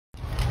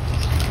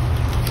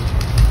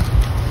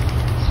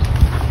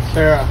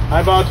Sarah,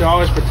 I vow to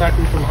always protect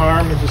you from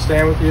harm and to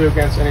stand with you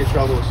against any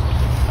troubles.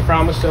 I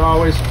promise to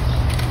always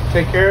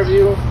take care of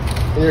you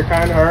in your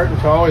kind heart and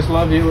to always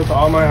love you with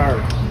all my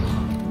heart.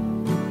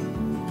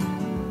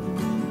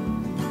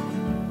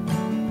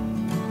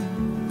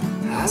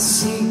 I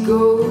see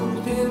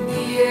gold in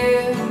the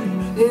air,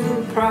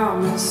 in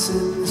promise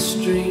in the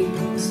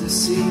streams. I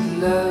see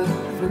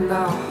love in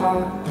our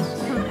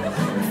hearts,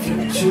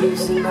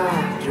 futures in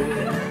our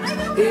dreams.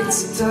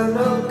 It's a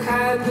tunnel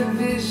kind of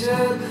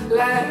vision,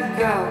 like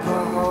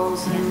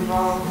alcohol's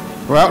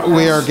involved. Well,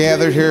 we are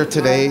gathered here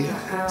today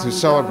to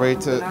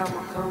celebrate the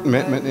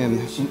commitment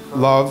and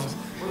love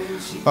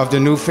of the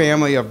new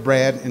family of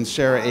Brad and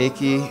Sarah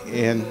Akey,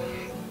 and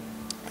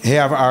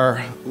have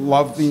our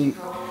loving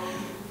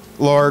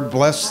Lord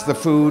bless the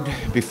food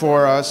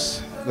before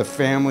us, the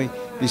family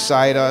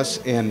beside us,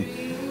 and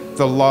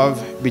the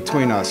love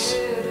between us.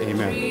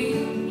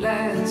 Amen.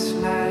 Last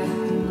night,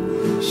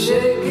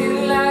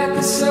 shaking like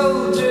a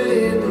soldier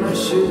in my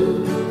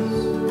shoes,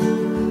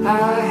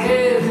 I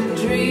had a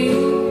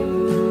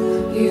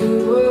dream,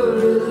 you were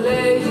a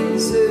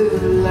laser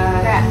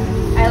light.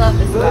 I love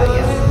this about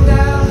you.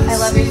 I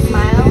love your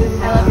smile,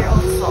 I love your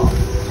old soul.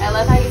 I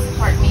love how you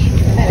support me,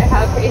 no matter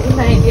how crazy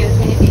my ideas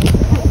may be.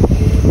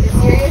 In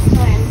serious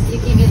times, you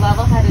keep me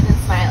level-headed and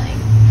smiling.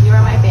 You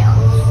are my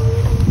balance.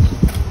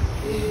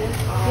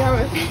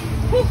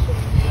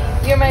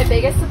 You're my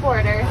biggest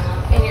supporter,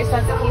 and your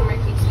sense of humor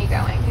keeps me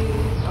going.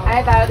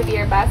 I vow to be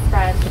your best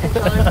friend and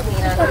shoulder to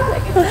lean on through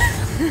thick and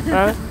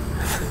thin.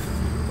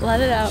 Let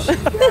it out.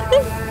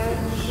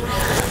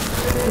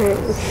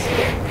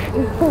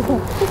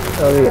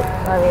 Love you.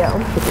 Love you.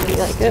 You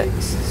like it?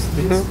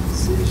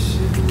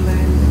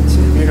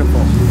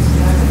 Beautiful.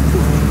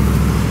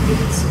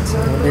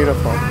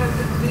 Beautiful.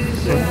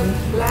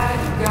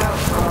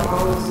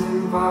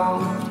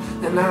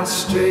 And I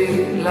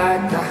stray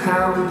like a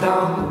hound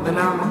dog, and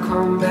I'ma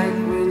come back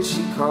when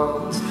she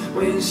calls,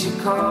 when she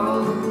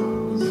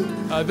calls.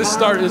 This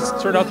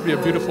turned out to be a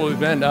beautiful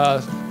event.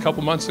 A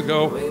couple months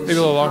ago, maybe a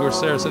little longer,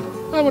 Sarah said,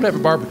 I want to have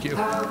a barbecue.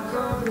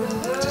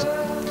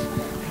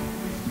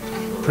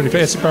 Pretty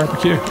fancy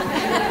barbecue.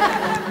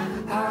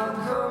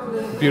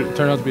 It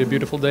turned out to be a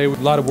beautiful day. A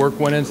lot of work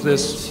went into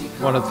this.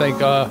 I want to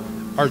thank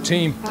our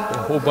team.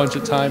 A whole bunch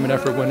of time and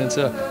effort went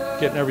into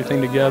getting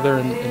everything together,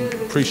 and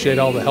appreciate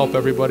all the help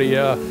everybody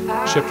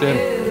chipped in.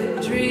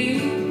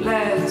 Dream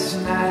last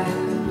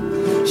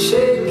night,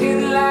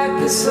 shaking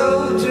like a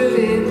soldier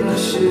in my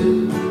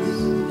shoes.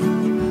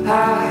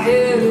 I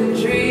had a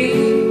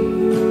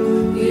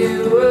dream,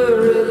 you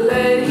were a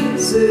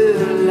laser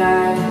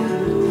light,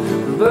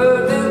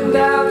 burning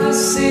down the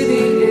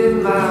city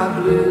in my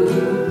blues.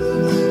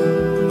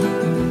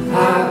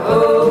 I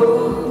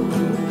owe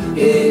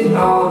it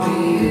all to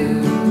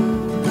you.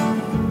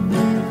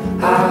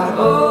 I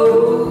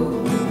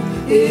owe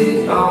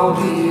it all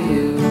to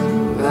you.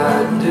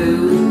 I do.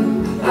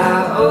 I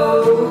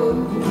owe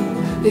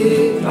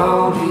it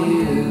all to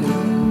you.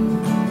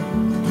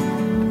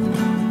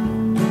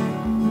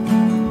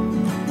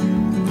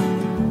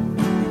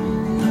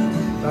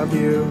 Love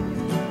you.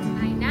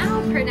 I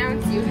now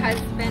pronounce you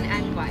husband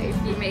and wife.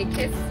 You may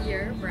kiss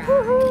your bride.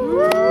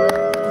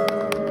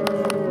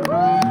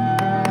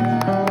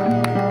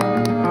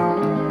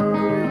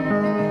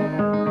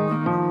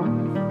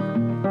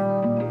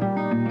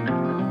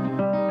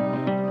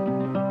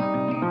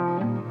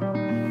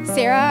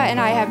 Sarah and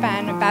I have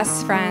been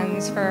best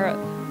friends for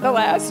the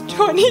last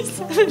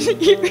 27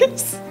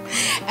 years,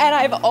 and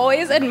I've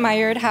always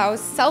admired how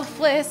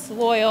selfless,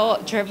 loyal,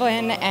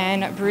 driven,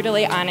 and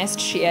brutally honest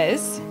she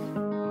is.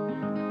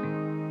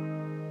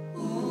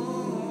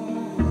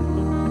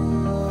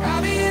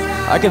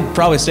 I could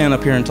probably stand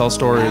up here and tell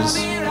stories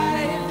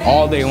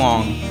all day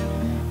long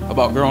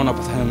about growing up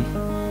with him.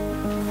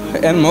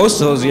 And most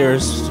of those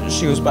years,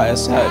 she was by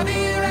his side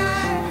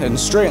and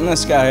straighten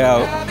this guy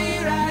out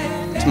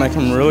to make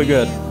him really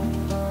good.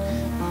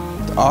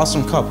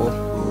 Awesome couple.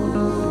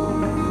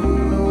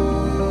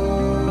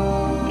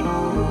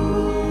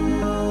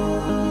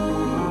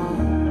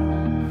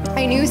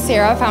 I knew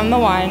Sarah found the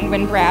one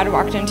when Brad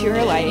walked into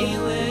her life.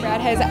 Brad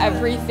has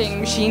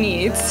everything she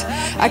needs.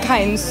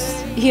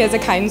 He has a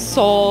kind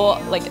soul,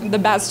 like the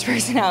best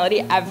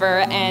personality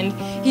ever, and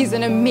he's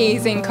an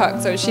amazing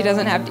cook, so she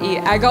doesn't have to eat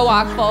Eggo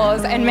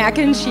waffles and mac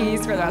and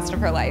cheese for the rest of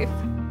her life.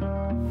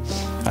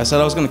 I said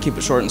I was gonna keep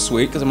it short and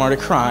sweet because I'm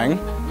already crying.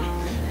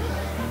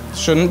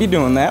 Shouldn't be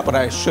doing that, but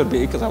I should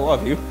be because I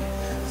love you.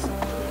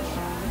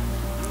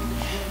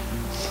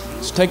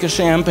 Just take a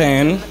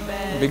champagne.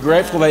 Be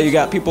grateful that you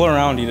got people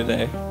around you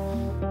today.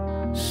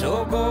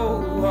 So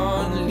go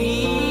on,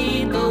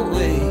 lead the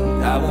way.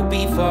 I won't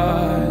be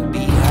far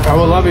behind. I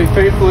will love you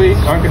faithfully,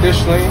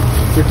 unconditionally,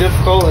 through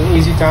difficult and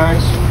easy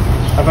times.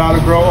 I vow to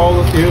grow old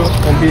with you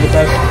and be the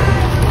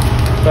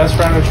best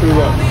friend of true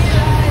love.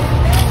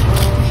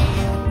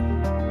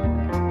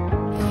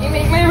 You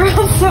make my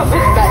world so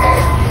much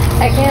better.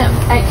 I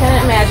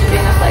can't imagine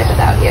doing this life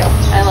without you.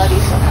 I love you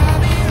so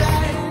much.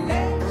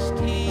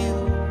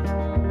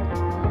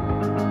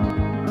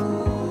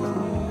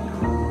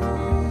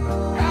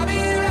 I'll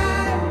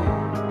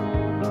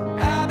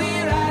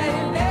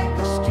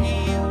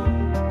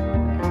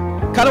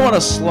kind of want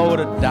to slow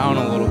it down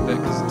a little bit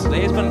because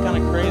today's been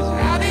kind of crazy.